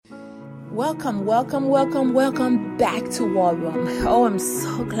Welcome back to War Room. Oh, I'm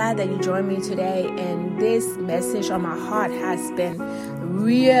so glad that you joined me today. And this message on my heart has been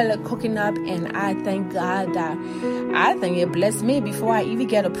really cooking up. And I thank God that I think it blessed me before I even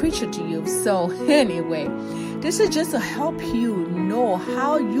get a preacher to you. So anyway, this is just to help you know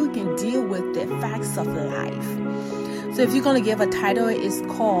how you can deal with the facts of life. So if you're going to give a title, it's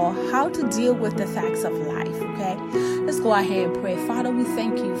called How to Deal with the Facts of Life, okay? Let's go ahead and pray. Father, we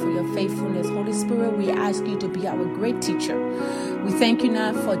thank you for your faithfulness. Holy Spirit, we ask you to be our great teacher. We thank you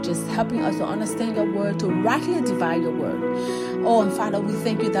now for just helping us to understand your word, to rightly divide your word. Oh, and Father, we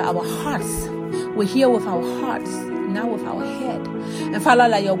thank you that our hearts, we're here with our hearts, not with our head. And Father,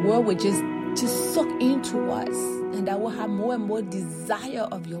 that your word will just soak into us, and that we'll have more and more desire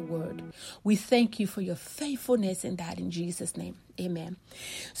of your word. We thank you for your faithfulness in that, in Jesus' name. Amen.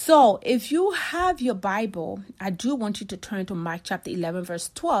 So if you have your Bible, I do want you to turn to Mark chapter 11,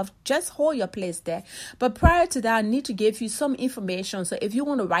 verse 12. Just hold your place there. But prior to that, I need to give you some information. So if you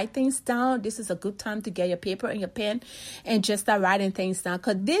want to write things down, this is a good time to get your paper and your pen and just start writing things down.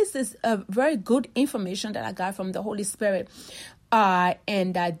 Because this is a very good information that I got from the Holy Spirit.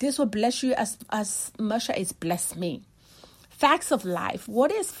 And this will bless you as much as it's blessed me. Facts of life.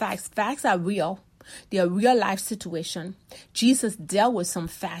 What is facts? Facts are real. They are real life situation. Jesus dealt with some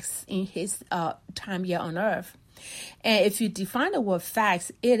facts in his time here on earth. And if you define the word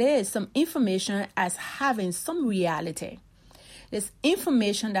facts, it is some information as having some reality. There's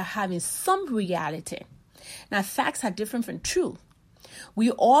information that having some reality. Now, facts are different from truth.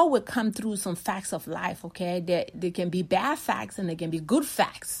 We all will come through some facts of life, okay? There can be bad facts and there can be good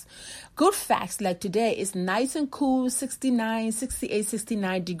facts. Good facts, like today, it's nice and cool, 69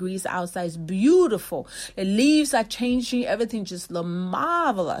 degrees outside. It's beautiful. The leaves are changing. Everything just looks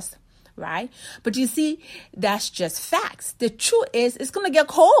marvelous, right? But you see, that's just facts. The truth is, it's going to get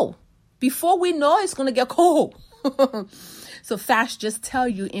cold. Before we know it's going to get cold. So facts just tell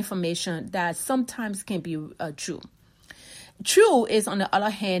you information that sometimes can be true. True is, on the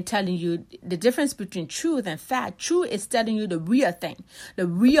other hand, telling you the difference between truth and fact. True is telling you the real thing, the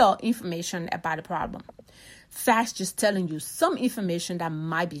real information about the problem. Facts just telling you some information that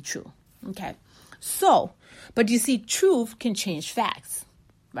might be true. Okay. So, but you see, truth can change facts,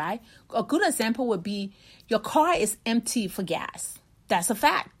 right? A good example would be your car is empty for gas. That's a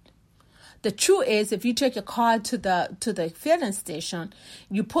fact. The truth is, if you take your car to the filling station,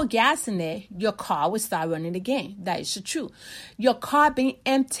 you put gas in there, your car will start running again. That is the truth. Your car being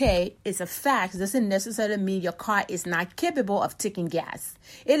empty is a fact. It doesn't necessarily mean your car is not capable of taking gas.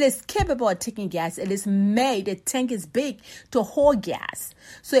 It is capable of taking gas. It is made, the tank is big to hold gas.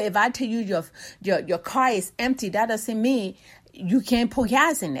 So if I tell you your car is empty, that doesn't mean you can't put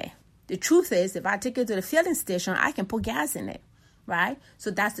gas in there. The truth is, if I take it to the filling station, I can put gas in it. Right?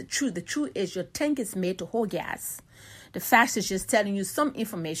 So that's the truth. The truth is your tank is made to hold gas. The facts is just telling you some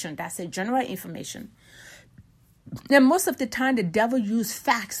information. That's a general information. Now, most of the time, the devil uses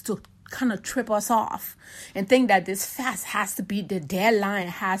facts to kind of trip us off and think that this fact has to be the deadline,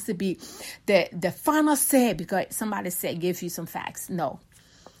 has to be the final say because somebody said, give you some facts. No.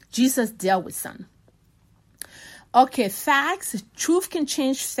 Jesus dealt with some. Okay, facts. Truth can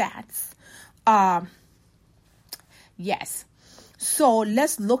change facts. Yes. So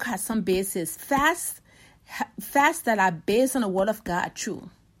let's look at some bases. Facts that are based on the word of God are true,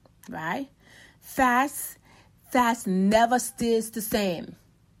 right? Facts never stays the same.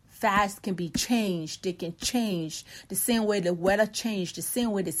 Facts can be changed. They can change the same way the weather changed, the same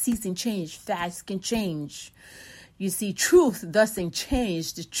way the season changed. Facts can change. You see, truth doesn't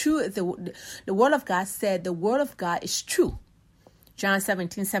change. The truth, the word of God said the word of God is true. John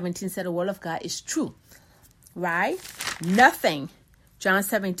 17:17 said the word of God is true. Right? Nothing. John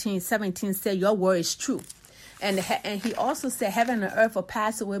 17:17 said your word is true. And he also said heaven and earth will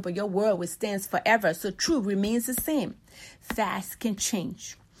pass away, but your word will stand forever. So truth remains the same. Facts can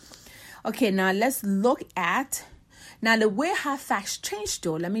change. Okay, now let's look at, now the way how facts change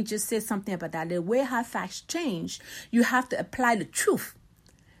though, let me just say something about that. The way how facts change, you have to apply the truth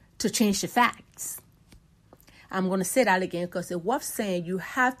to change the facts. I'm going to say that again because it was saying you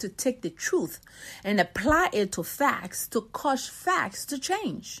have to take the truth and apply it to facts to cause facts to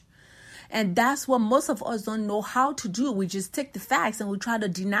change. And that's what most of us don't know how to do. We just take the facts and we try to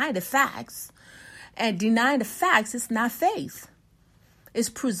deny the facts. And denying the facts is not faith. It's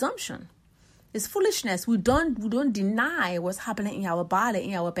presumption. It's foolishness. We don't deny what's happening in our body,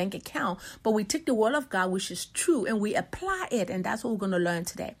 in our bank account, but we take the word of God, which is true, and we apply it, and that's what we're going to learn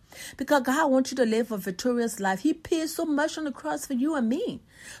today. Because God wants you to live a victorious life. He paid so much on the cross for you and me,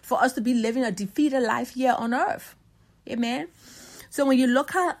 for us to be living a defeated life here on earth. Amen. So when you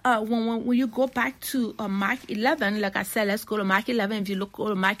look at, when you go back to Mark 11, like I said, let's go to Mark 11. If you go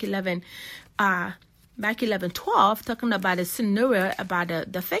to Mark 11, Mark 11:12, talking about a scenario about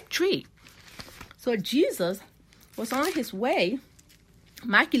the fig tree. So Jesus was on his way.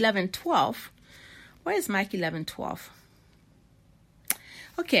 Mark 11:12. Where is Mark 11:12?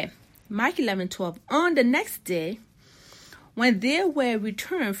 Okay, Mark 11:12. On the next day, when they were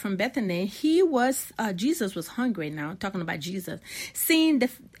returned from Bethany, Jesus was hungry now, talking about Jesus, seeing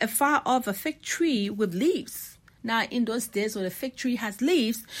afar off a fig tree with leaves. Now, in those days when the fig tree has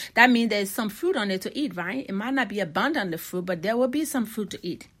leaves, that means there's some fruit on it to eat, right? It might not be abundant, the fruit, but there will be some fruit to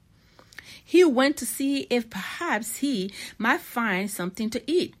eat. He went to see if perhaps he might find something to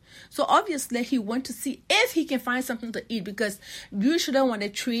eat. So obviously he went to see if he can find something to eat, because usually when a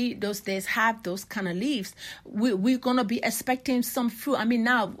tree those days have those kind of leaves, we're going to be expecting some fruit. I mean,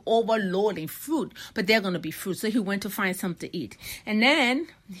 not overloading fruit, but they're going to be fruit. So he went to find something to eat. And then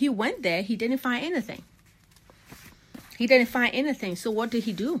he went there. He didn't find anything. So what did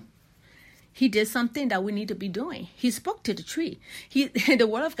he do? He did something that we need to be doing. He spoke to the tree. The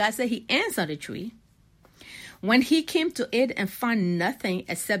word of God said he answered the tree. When he came to it and found nothing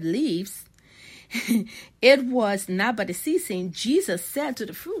except leaves, it was not but a season. Jesus said to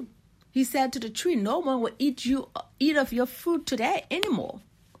the fruit, he said to the tree, no one will eat of your fruit today anymore.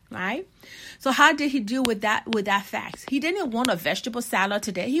 Right? So how did he deal with that fact? He didn't want a vegetable salad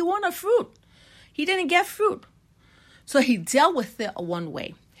today. He wanted fruit. He didn't get fruit. So he dealt with it one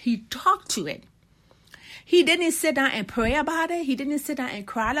way. He talked to it. He didn't sit down and pray about it. He didn't sit down and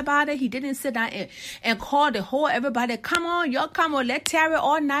cry about it. He didn't sit down and call the whole everybody, come on, y'all come on, let's tarry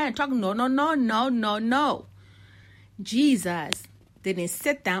all night and talk. No. Jesus didn't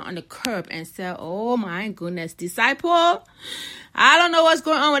sit down on the curb and say, oh my goodness, disciple, I don't know what's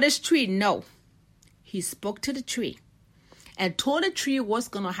going on with this tree. No. He spoke to the tree and told the tree what's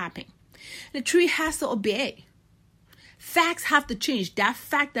going to happen. The tree has to obey. Facts have to change. That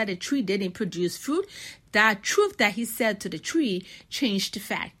fact that the tree didn't produce fruit, that truth that he said to the tree changed the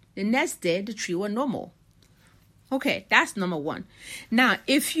fact. The next day, the tree was normal. Okay, that's number one. Now,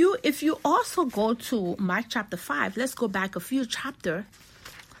 if you also go to Mark chapter 5, let's go back a few chapters.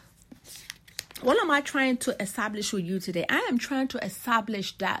 What am I trying to establish with you today? I am trying to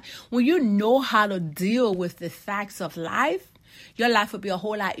establish that when you know how to deal with the facts of life, your life will be a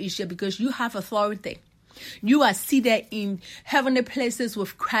whole lot easier because you have authority. You are seated in heavenly places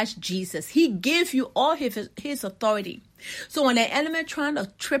with Christ Jesus. He gave you all his authority. So when the enemy trying to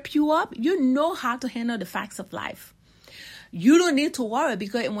trip you up, you know how to handle the facts of life. You don't need to worry,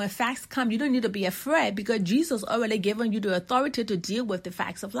 because when facts come, you don't need to be afraid, because Jesus already given you the authority to deal with the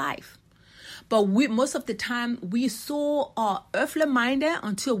facts of life. But most of the time, we so earthly minded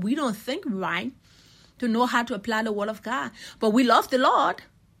until we don't think right to know how to apply the word of God. But we love the Lord.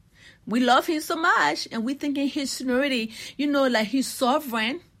 We love him so much, and we think in his sovereignty, like he's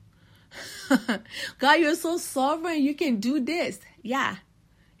sovereign. God, you're so sovereign. You can do this. Yeah,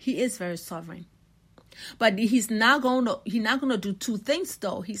 he is very sovereign. But he's not gonna do two things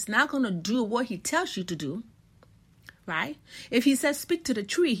though. He's not gonna do what he tells you to do. Right? If he says speak to the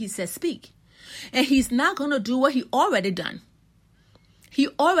tree, he says speak. And he's not gonna do what he already done. He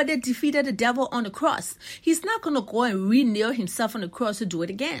already defeated the devil on the cross. He's not gonna go and re-nail himself on the cross to do it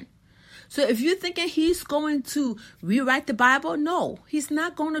again. So if you're thinking he's going to rewrite the Bible, no, he's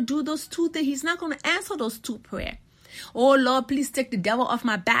not going to do those two things. He's not going to answer those two prayers. Oh, Lord, please take the devil off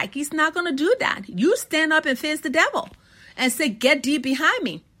my back. He's not going to do that. You stand up and face the devil and say, get deep behind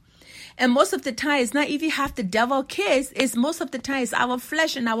me. And most of the time, it's not even half the devil kiss. It's most of the time, it's our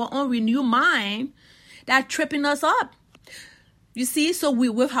flesh and our own renewed mind that tripping us up. You see, so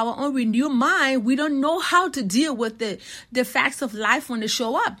with our own renewed mind, we don't know how to deal with the facts of life when they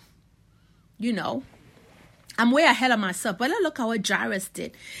show up. I'm way ahead of myself, but let's look at what Jairus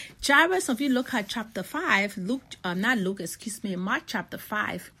did. Jairus, if you look at chapter 5, Mark chapter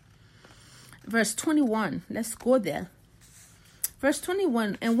 5, verse 21. Let's go there. Verse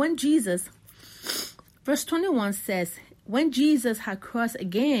 21, verse 21 says, when Jesus had crossed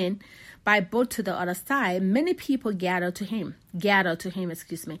again by boat to the other side, many people gathered to him,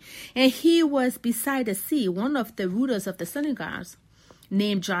 and he was beside the sea. One of the rulers of the synagogues,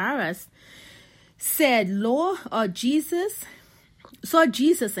 named Jairus, said, Lord, Jesus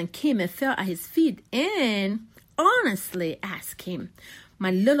and came and fell at his feet and honestly asked him,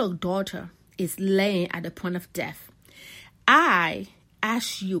 my little daughter is laying at the point of death. I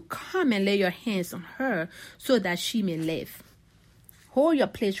ask you, come and lay your hands on her so that she may live. Hold your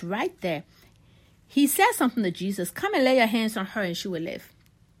place right there. He said something to Jesus, come and lay your hands on her and she will live.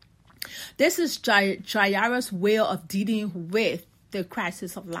 This is Jairus' way of dealing with the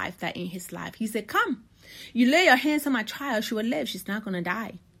crisis of life that in his life. He said, come, you lay your hands on my child, she will live. She's not going to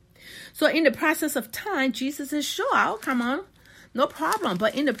die. So in the process of time, Jesus said, sure, I'll come on. No problem.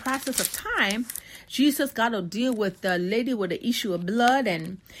 But in the process of time, Jesus got to deal with the lady with the issue of blood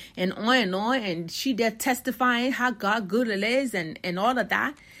and on and on. And she there testifying how God good it is and all of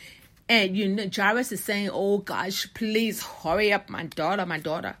that. And Jairus is saying, oh gosh, please hurry up, my daughter, my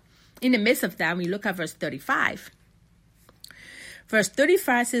daughter. In the midst of that, we look at verse 35. Verse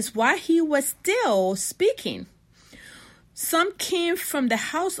 35 says, while he was still speaking, some came from the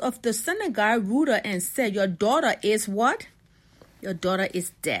house of the synagogue ruler and said, your daughter is what? Your daughter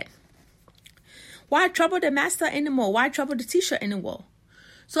is dead. Why trouble the master anymore? Why trouble the teacher anymore?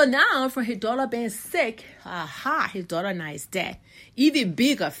 So now, from his daughter being sick, his daughter now is dead. Even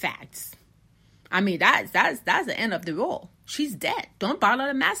bigger facts. I mean, that's the end of the road. She's dead. Don't bother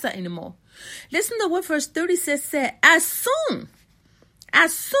the master anymore. Listen to what verse 36 said. As soon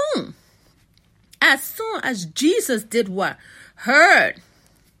as Jesus did what? Heard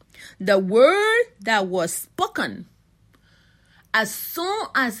the word that was spoken. As soon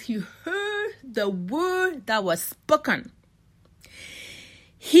as he heard the word that was spoken,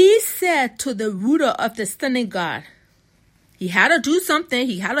 he said to the ruler of the synagogue, he had to do something.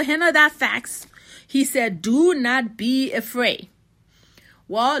 He had to handle that facts. He said, do not be afraid.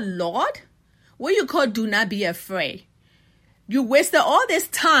 Well, Lord, what you call do not be afraid? You wasted all this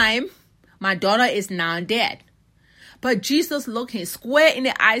time. My daughter is now dead. But Jesus looked him square in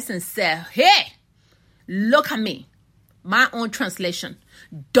the eyes and said, hey, look at me. My own translation.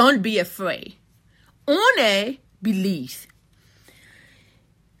 Don't be afraid. Only believe.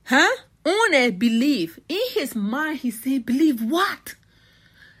 Only believe. In his mind, he said, believe what?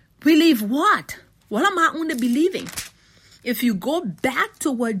 Believe what? What am I only believing? If you go back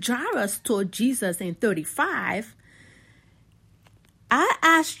to what Jairus told Jesus in 35, I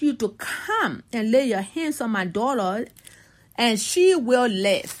ask you to come and lay your hands on my daughter and she will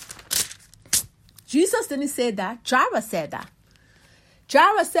live. Jesus didn't say that. Jairus said that.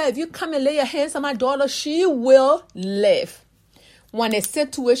 Jairus said, if you come and lay your hands on my daughter, she will live. When the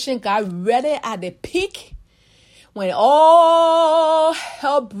situation got ready at the peak, when all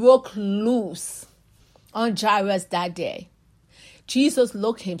hell broke loose on Jairus that day, Jesus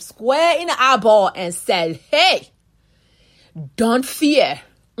looked him square in the eyeball and said, hey, don't fear.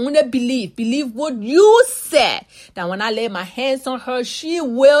 Only believe. Believe what you said. That when I lay my hands on her, she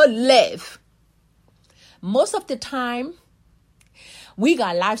will live. Most of the time, we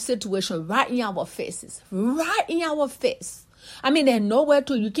got life situation right in our faces. Right in our face. I mean, there's nowhere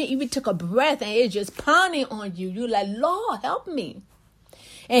to. You can't even take a breath and it's just pounding on you. You're like, Lord, help me.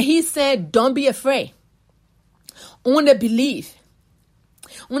 And he said, don't be afraid. Only believe.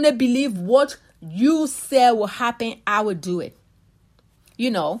 Only believe what you said will happen, I will do it.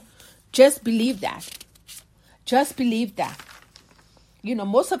 Just believe that. Just believe that.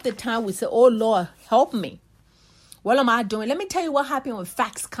 Most of the time we say, oh Lord, help me. What am I doing? Let me tell you what happens when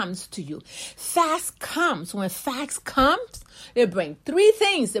facts comes to you. When facts comes, they bring three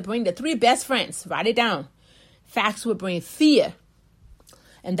things. They bring the three best friends. Write it down. Facts will bring fear.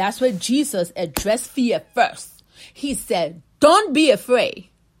 And that's where Jesus addressed fear first. He said, don't be afraid.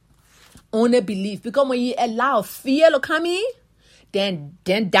 Only believe. Because when you allow fear to come in, then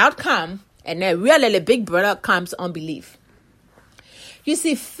doubt comes. And then really the big brother comes unbelief. You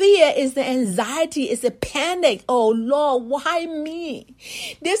see, fear is the anxiety, it's the panic. Oh, Lord, why me?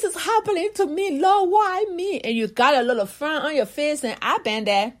 This is happening to me. Lord, why me? And you got a little frown on your face and I've been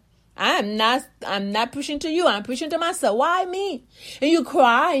there. I'm not preaching to you. I'm preaching to myself. Why me? And you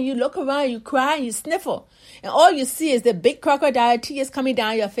cry and you look around, you cry and you sniffle. And all you see is the big crocodile tears coming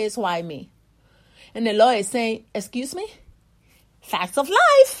down your face. Why me? And the Lord is saying, excuse me? Facts of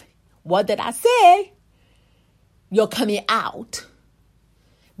life. What did I say? You're coming out.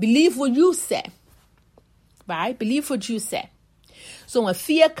 Believe what you say. Right? Believe what you say. So when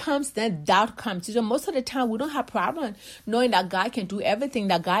fear comes, then doubt comes. Most of the time, we don't have problem knowing that God can do everything,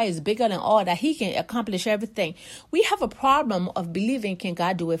 that God is bigger than all, that he can accomplish everything. We have a problem of believing, can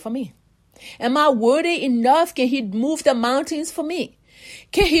God do it for me? Am I worthy enough? Can he move the mountains for me?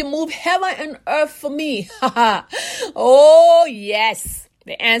 Can he move heaven and earth for me? Oh, yes.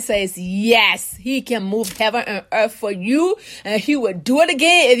 The answer is yes. He can move heaven and earth for you, and he will do it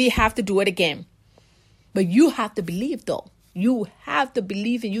again if he have to do it again. But you have to believe, though. You have to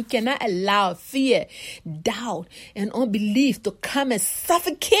believe, and you cannot allow fear, doubt, and unbelief to come and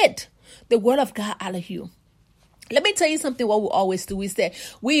suffocate the word of God out of you. Let me tell you something, what we always do. We say,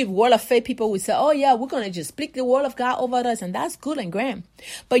 we word of faith people, we say, oh yeah, we're going to just speak the word of God over us, and that's good and grand.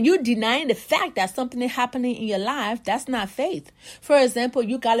 But you denying the fact that something is happening in your life, that's not faith. For example,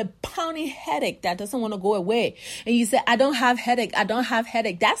 you got a pounding headache that doesn't want to go away. And you say, I don't have headache.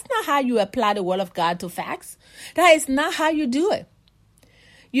 That's not how you apply the word of God to facts. That is not how you do it.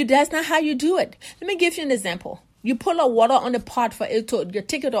 That's not how you do it. Let me give you an example. You put a water on the pot for it to, you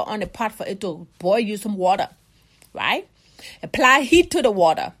take it on the pot for it to boil you some water. Right? Apply heat to the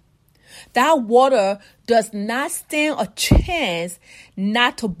water. That water does not stand a chance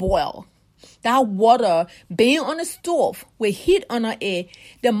not to boil. That water being on the stove with heat under it,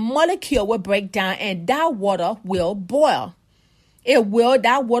 the molecule will break down and that water will boil.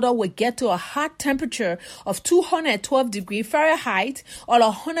 That water will get to a hot temperature of 212 degrees Fahrenheit or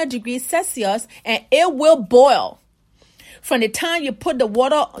 100 degrees Celsius, and it will boil. From the time you put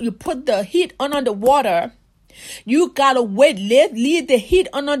the heat under the water, you gotta wait, leave the heat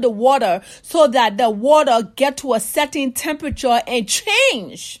under the water so that the water get to a certain temperature and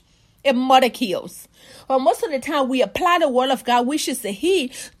change its molecules. But most of the time we apply the word of God, which is the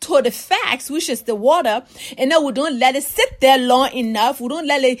heat, to the facts, which is the water, and then we don't let it sit there long enough. We don't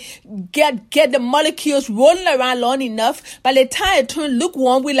let it get the molecules rolling around long enough. By the time it turns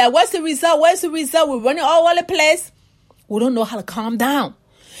lukewarm, we're like, what's the result? We're running all over the place. We don't know how to calm down.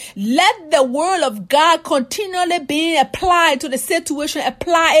 Let the word of God continually be applied to the situation.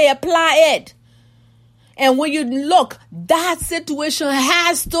 Apply it. And when you look, that situation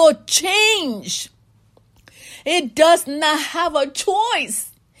has to change. It does not have a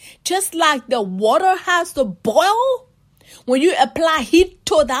choice. Just like the water has to boil. When you apply heat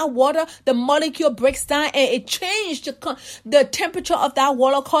to that water, the molecule breaks down and it changes the temperature of that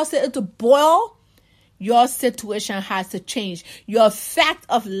water, causes it to boil. Your situation has to change. Your fact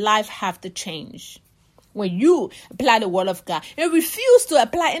of life have to change. When you apply the word of God and refuse to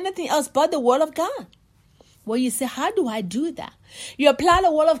apply anything else but the word of God. Well, you say, how do I do that? You apply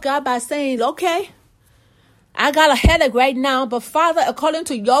the word of God by saying, okay, I got a headache right now, but Father, according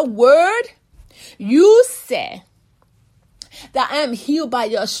to your word, you said that I am healed by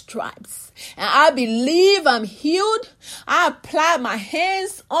your stripes. And I believe I'm healed. I apply my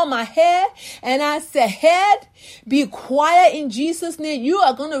hands on my head and I said, head, be quiet in Jesus' name. You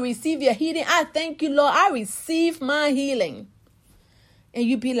are going to receive your healing. I thank you, Lord. I receive my healing. And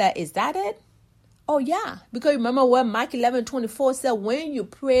you be like, is that it? Oh, yeah. Because remember what Mark 11:24 said, when you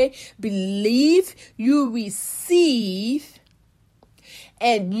pray, believe you receive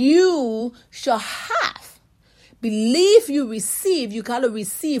and you shall have. Believe you receive, you got to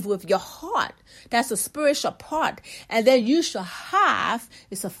receive with your heart. That's a spiritual part. And then you shall have,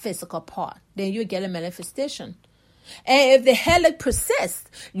 it's a physical part. Then you get a manifestation. And if the headache persists,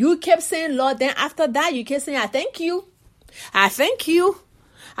 you kept saying, Lord, then after that, you kept saying, I thank you. I thank you.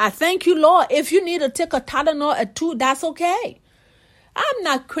 I thank you, Lord. If you need to take a Tylenol or 2, that's okay. I'm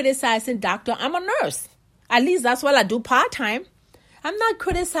not criticizing doctor. I'm a nurse. At least that's what I do part-time. I'm not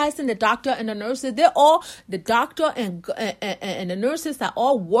criticizing the doctor and the nurses. They're all, the doctor and the nurses are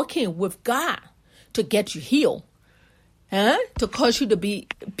all working with God to get you healed, to cause you to be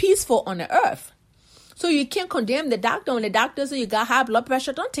peaceful on the earth. So you can't condemn the doctor. When the doctor says you got high blood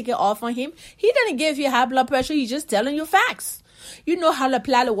pressure, don't take it off on him. He didn't give you high blood pressure. He's just telling you facts. You know how to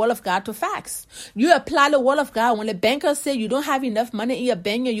apply the word of God to facts. You apply the word of God. When the banker says you don't have enough money in your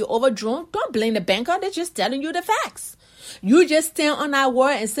bank and you're overdrawn, don't blame the banker. They're just telling you the facts. You just stand on that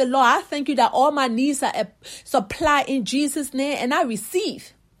word and say, Lord, I thank you that all my needs are supplied in Jesus' name, and I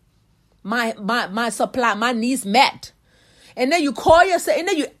receive my supply, my needs met. And then you call yourself, and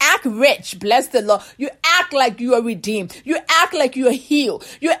then you act rich. Bless the Lord. You act like you are redeemed. You act like you are healed.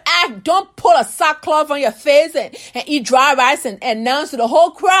 Don't put a sackcloth on your face and eat dry rice and announce to the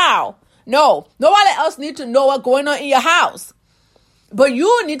whole crowd. No, nobody else needs to know what's going on in your house. But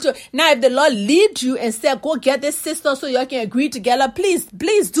you need to, now if the Lord leads you and said, go get this sister so you can agree together, please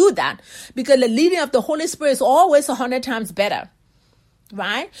do that. Because the leading of the Holy Spirit is always 100 times better.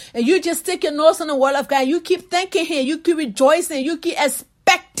 Right? And you just stick your nose on the word of God. You keep thanking him. You keep rejoicing. You keep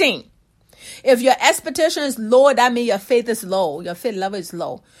expecting. If your expectation is low, that means your faith is low. Your faith level is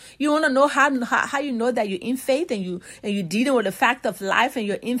low. You want to know how you know that you're in faith and you're dealing with the fact of life and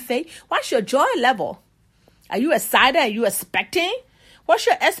you're in faith? What's your joy level? Are you excited? Are you expecting? What's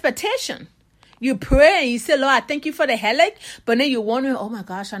your expectation? You pray and you say, Lord, I thank you for the headache. But then you're wondering, oh my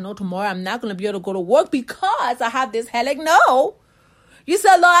gosh, I know tomorrow I'm not going to be able to go to work because I have this headache. No. You say,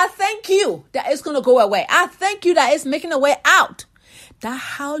 Lord, I thank you that it's going to go away. I thank you that it's making a way out. That's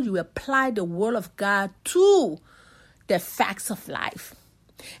how you apply the word of God to the facts of life.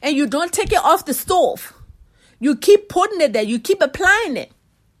 And you don't take it off the stove. You keep putting it there. You keep applying it.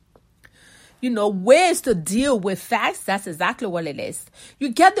 Ways to deal with facts. That's exactly what it is. You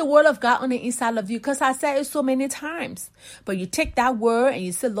get the word of God on the inside of you, because I said it so many times. But you take that word and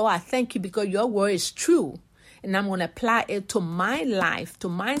you say, Lord, I thank you because your word is true. And I'm going to apply it to my life, to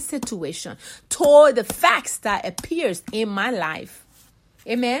my situation, to the facts that appears in my life.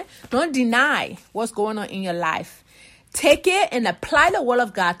 Amen. Don't deny what's going on in your life. Take it and apply the word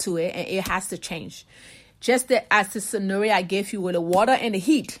of God to it, and it has to change. Just as the scenario I gave you with the water and the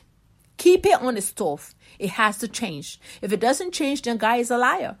heat. Keep it on the stove. It has to change. If it doesn't change, then God is a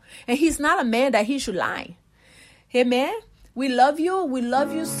liar. And he's not a man that he should lie. Amen. We love you. We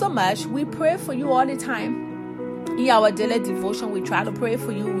love you so much. We pray for you all the time. In our daily devotion, we try to pray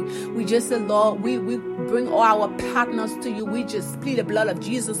for you. We just say, Lord, we bring all our partners to you. We just plead the blood of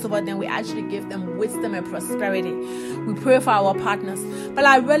Jesus over them. We actually give them wisdom and prosperity. We pray for our partners. But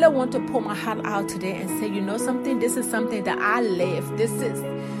I really want to pull my heart out today and say, something? This is something that I live.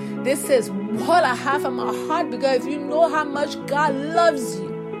 This is what I have in my heart, because if you know how much God loves you,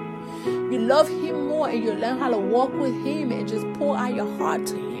 you love him more, and you learn how to walk with him and just pour out your heart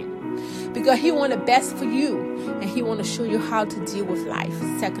to him, because he wants the best for you, and he wants to show you how to deal with life,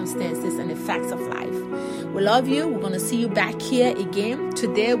 circumstances, and the facts of life. We love you. We're going to see you back here again.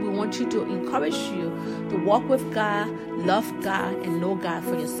 Today, we want you to encourage you to walk with God, love God, and know God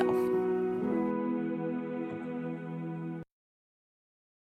for yourself.